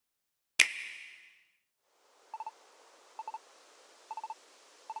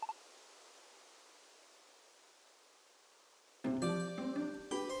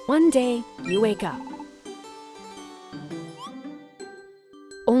One day, you wake up,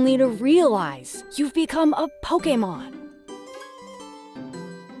 only to realize you've become a Pokémon.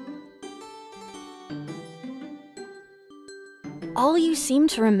 All you seem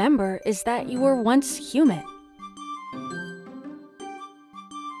to remember is that you were once human.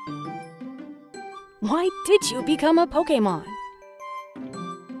 Why did you become a Pokémon?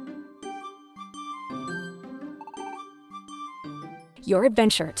 Your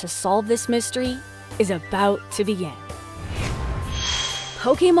adventure to solve this mystery is about to begin.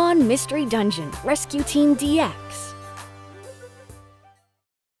 Pokémon Mystery Dungeon Rescue Team DX.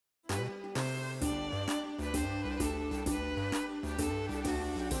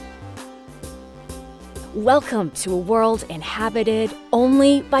 Welcome to a world inhabited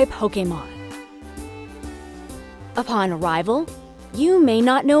only by Pokémon. Upon arrival, you may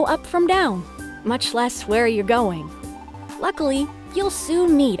not know up from down, much less where you're going. Luckily, you'll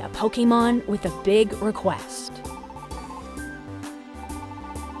soon meet a Pokémon with a big request.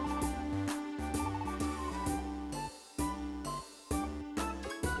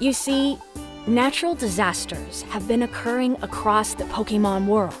 You see, natural disasters have been occurring across the Pokémon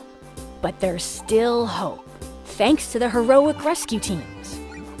world, but there's still hope, thanks to the heroic rescue teams.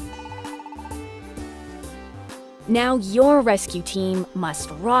 Now your rescue team must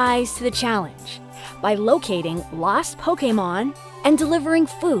rise to the challenge by locating lost Pokémon and delivering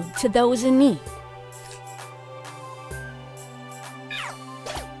food to those in need.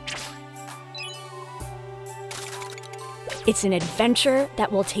 It's an adventure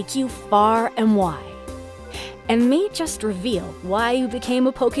that will take you far and wide, and may just reveal why you became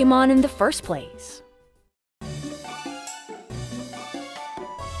a Pokémon in the first place.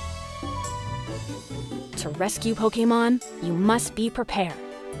 To rescue Pokémon, you must be prepared.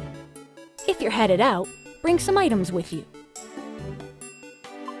 If you're headed out, bring some items with you.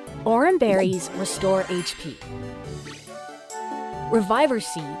 Oran berries restore HP. Reviver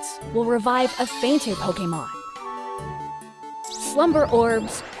seeds will revive a fainted Pokémon. Slumber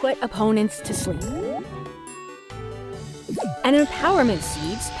orbs put opponents to sleep. And empowerment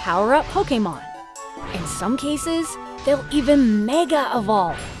seeds power up Pokémon. In some cases, they'll even mega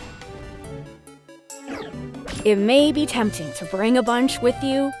evolve. It may be tempting to bring a bunch with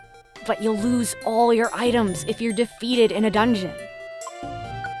you, but you'll lose all your items if you're defeated in a dungeon.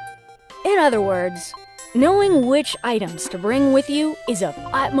 In other words, knowing which items to bring with you is of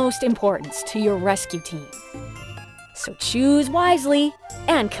utmost importance to your rescue team. So choose wisely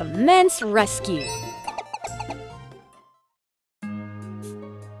and commence rescue.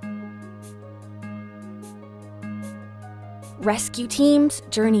 Rescue teams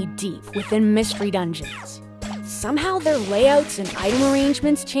journey deep within mystery dungeons. Somehow their layouts and item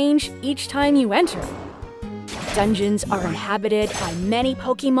arrangements change each time you enter. Dungeons are inhabited by many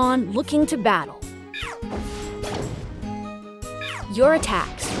Pokémon looking to battle. Your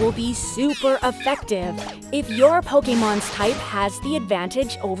attacks will be super effective if your Pokémon's type has the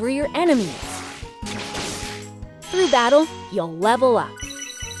advantage over your enemies. Through battle, you'll level up.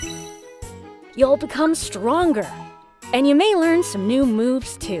 You'll become stronger, and you may learn some new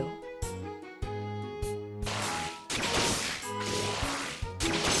moves too.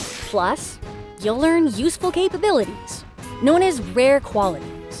 Plus, you'll learn useful capabilities, known as rare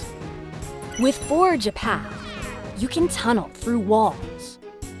qualities. With Forge a Path, you can tunnel through walls.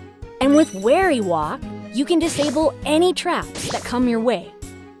 And with Wary Walk, you can disable any traps that come your way.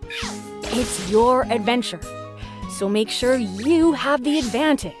 It's your adventure, so make sure you have the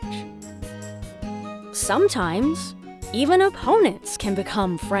advantage. Sometimes, even opponents can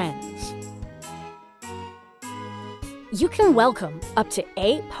become friends. You can welcome up to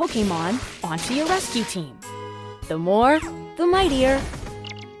 8 Pokémon onto your rescue team. The more, the mightier.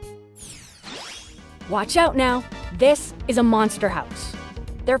 Watch out now, this is a monster house.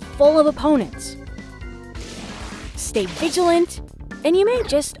 They're full of opponents. Stay vigilant, and you may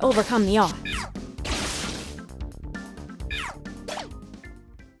just overcome the odds.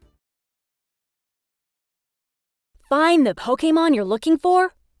 Find the Pokémon you're looking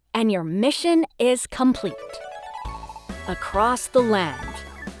for, and your mission is complete. Across the land,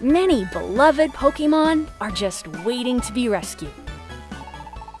 many beloved Pokémon are just waiting to be rescued.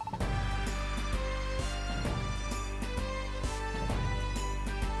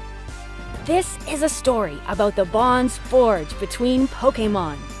 This is a story about the bonds forged between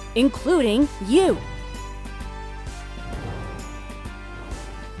Pokémon, including you.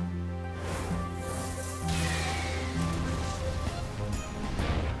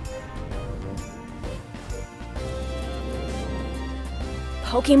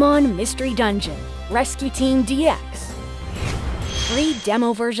 Pokémon Mystery Dungeon Rescue Team DX. Free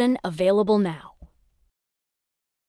demo version available now.